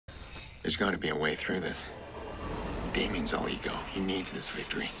There's got to be a way through this. Damien's all ego. He needs this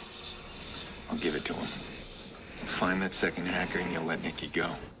victory. I'll give it to him. Find that second hacker and you'll let Nikki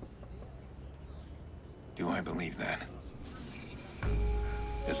go. Do I believe that?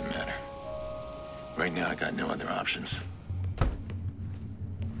 Doesn't matter. Right now, I got no other options.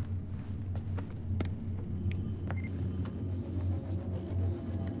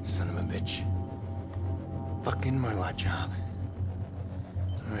 Son of a bitch. Fucking Marlot job.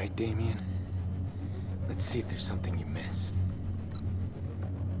 All right, Damien. Let's see if there's something you missed.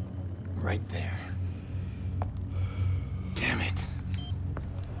 Right there. Damn it.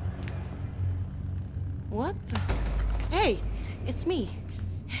 What the? Hey, it's me.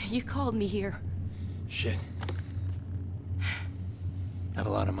 You called me here. Shit. I have a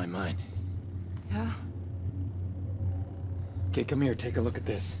lot on my mind. Yeah? Okay, come here, take a look at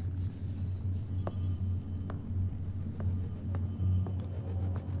this.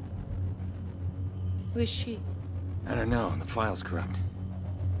 Who is she? I don't know, the file's corrupt. Do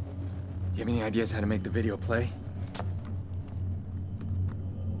you have any ideas how to make the video play?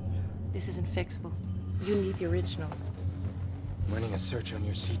 This isn't fixable. You need the original. I'm running a search on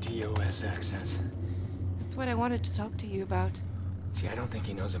your CTOS access. That's what I wanted to talk to you about. See, I don't think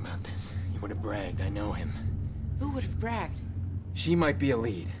he knows about this. He would have bragged, I know him. Who would have bragged? She might be a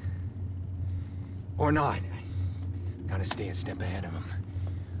lead. Or not. Gotta stay a step ahead of him.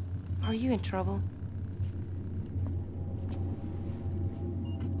 Are you in trouble?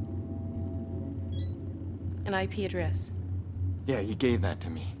 An IP address. Yeah, he gave that to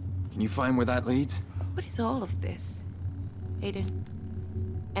me. Can you find where that leads? What is all of this? Aiden,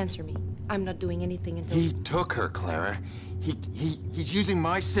 answer me. I'm not doing anything until... He took her, Clara. He's using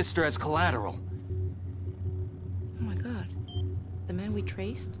my sister as collateral. Oh my god. The man we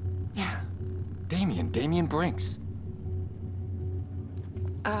traced? Yeah. Damien Brinks.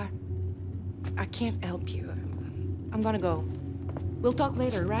 I can't help you. I'm gonna go. We'll talk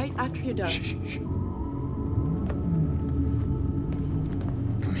later, right? After you're done. Shh.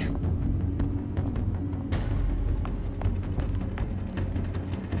 Come here.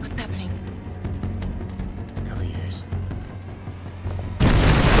 What's happening? Cover your ears.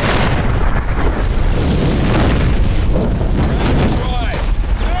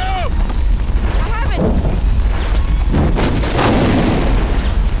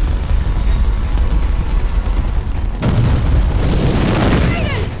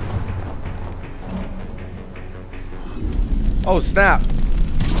 Oh snap!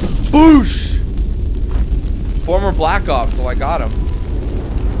 Boosh! Former Black Ops, so I got him.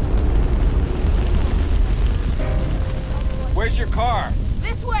 Where's your car?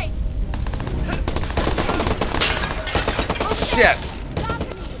 This way! Shit!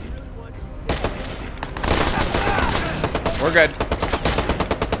 We're good.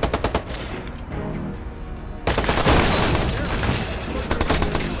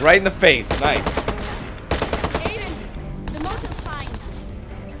 Right in the face, nice. Aiden, the motel's fine.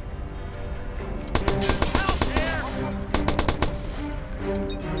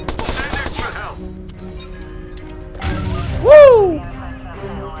 Woo!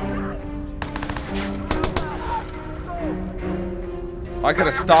 I could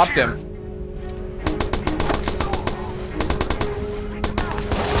have stopped him.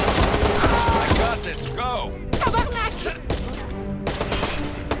 I got this. Go.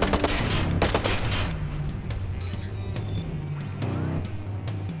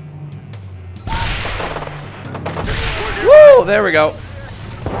 Woo! There we go.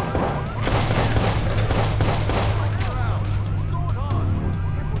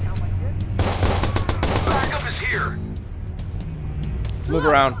 Backup is here. Let's move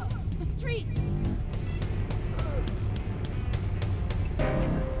around. The street.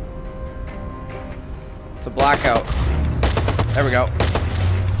 It's a blackout. There we go.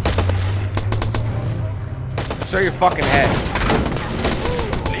 Show your fucking head.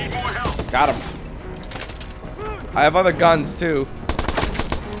 Need more help. Got him. I have other guns too.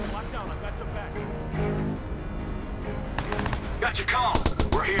 Lock down. I've got your back. Got your call.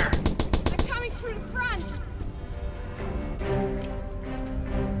 We're here. They're coming through the front.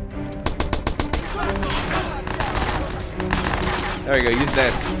 There you go. Use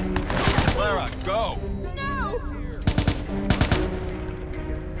this. Clara, go. No!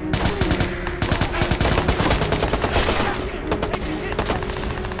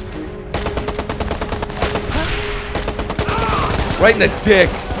 Right in the dick.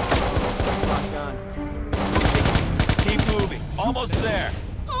 Keep moving. Almost there.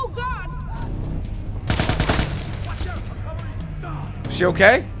 Oh god! Is she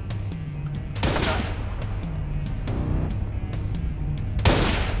okay?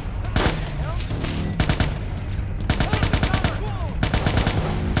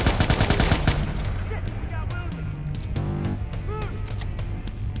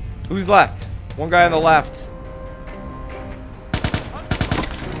 Who's left? One guy on the left.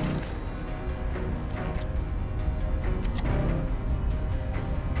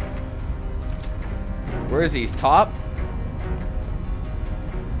 Where is he? He's top?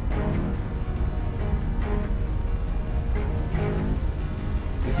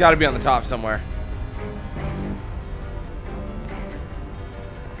 He's got to be on the top somewhere.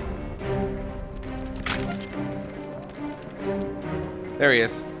 There he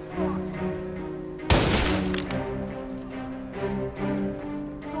is.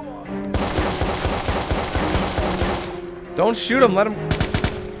 Don't shoot him, let him.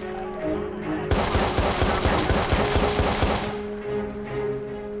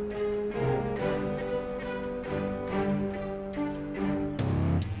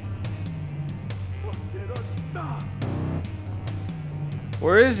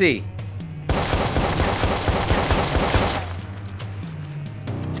 Where is he?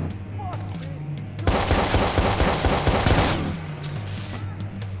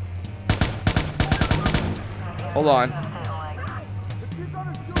 Hold on.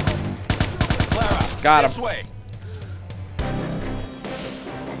 Clara, Got this him. way.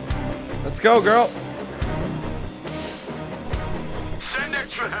 Let's go, girl. Send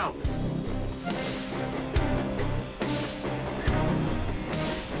extra help.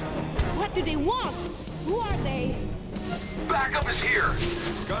 What do they want? Who are they? Backup is here.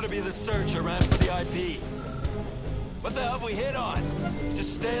 Gotta be the search I ran for the IP. What the hell have we hit on?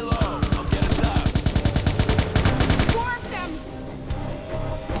 Just stay low. I'll get us out. Warp them!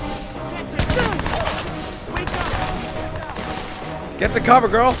 Get to cover,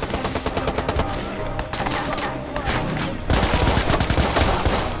 girl.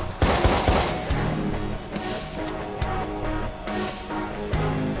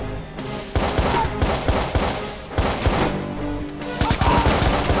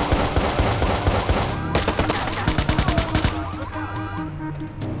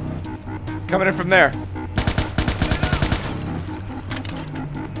 Coming in from there.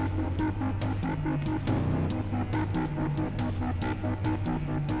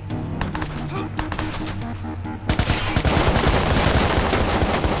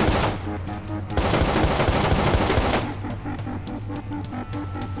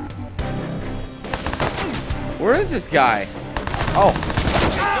 Where is this guy? Oh,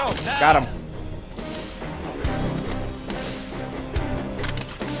 got him.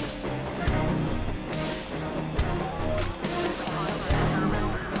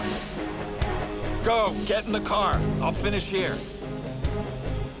 Go, get in the car. I'll finish here.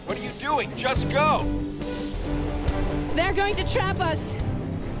 What are you doing? Just go. They're going to trap us!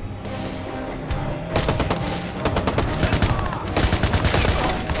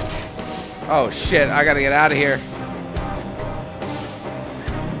 Oh shit, I gotta get out of here.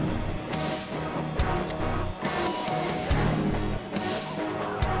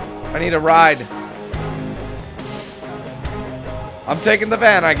 I need a ride. I'm taking the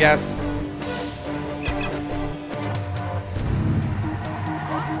van, I guess.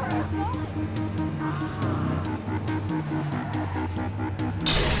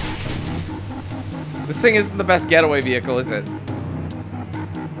 This thing isn't the best getaway vehicle, is it?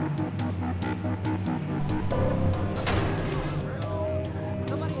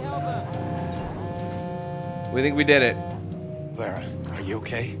 We think we did it. Clara, are you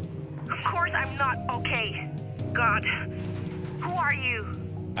okay? Of course I'm not okay. God, who are you?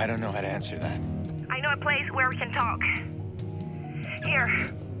 I don't know how to answer that. I know a place where we can talk. Here.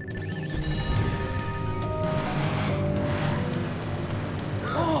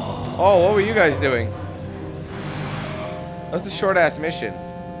 Oh, what were you guys doing? That's a short-ass mission.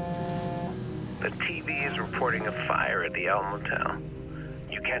 The TV is reporting a fire at the El Motel.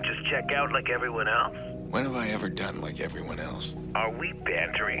 You can't just check out like everyone else. When have I ever done like everyone else? Are we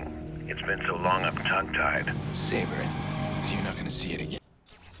bantering? It's been so long I'm tongue-tied. Savor it, because you're not gonna see it again.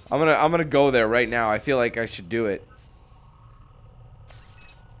 I'm gonna go there right now. I feel like I should do it.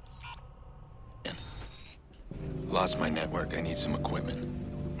 Lost my network. I need some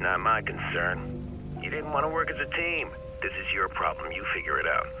equipment. Not my concern. You didn't want to work as a team. This is your problem. You figure it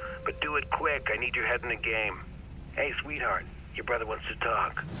out. But do it quick. I need your head in the game. Hey, sweetheart. Your brother wants to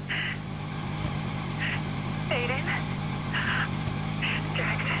talk. Aiden?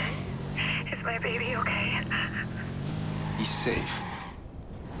 Jackson, is my baby okay? He's safe.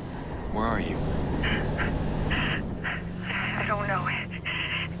 Where are you? I don't know.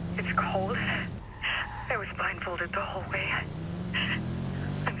 It's cold. I was blindfolded the whole way.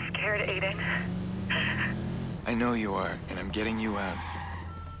 I'm scared, Aiden. I know you are, and I'm getting you out.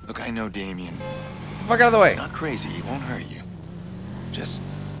 Look, I know Damien. Get the fuck out of the way. He's not crazy. He won't hurt you. Just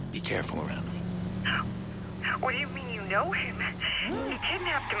be careful. careful around him. What do you mean you know him? He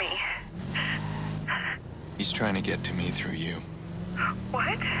kidnapped me. He's trying to get to me through you.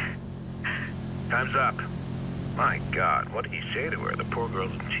 What? Time's up. My God, what did you say to her? The poor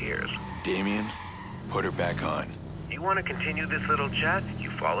girl's in tears. Damien, put her back on. You want to continue this little chat? You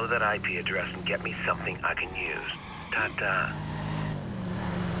follow that IP address and get me something I can use. Ta-ta.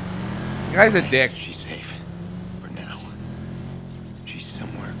 The guy's a dick. She's safe. For now. She's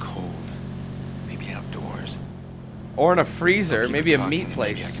somewhere cold. Maybe outdoors. Or in a freezer, Keep maybe a talking meat and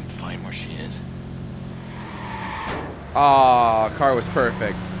place. Maybe I can find where she is. Aw, car was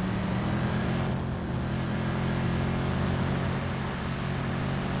perfect.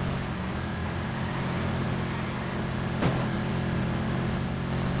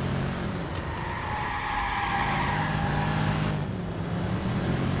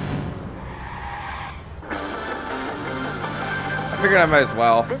 I figured I might as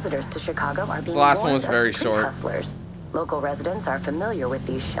well. Visitors to Chicago are being The last one warned was of very street short. hustlers. Local residents are familiar with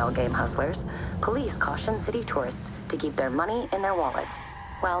these shell game hustlers. Police caution city tourists to keep their money in their wallets.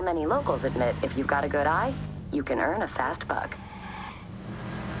 While many locals admit if you've got a good eye, you can earn a fast buck.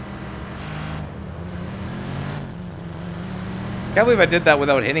 Can't believe I did that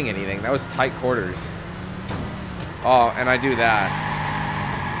without hitting anything. That was tight quarters. Oh, and I do that.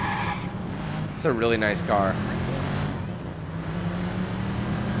 It's a really nice car.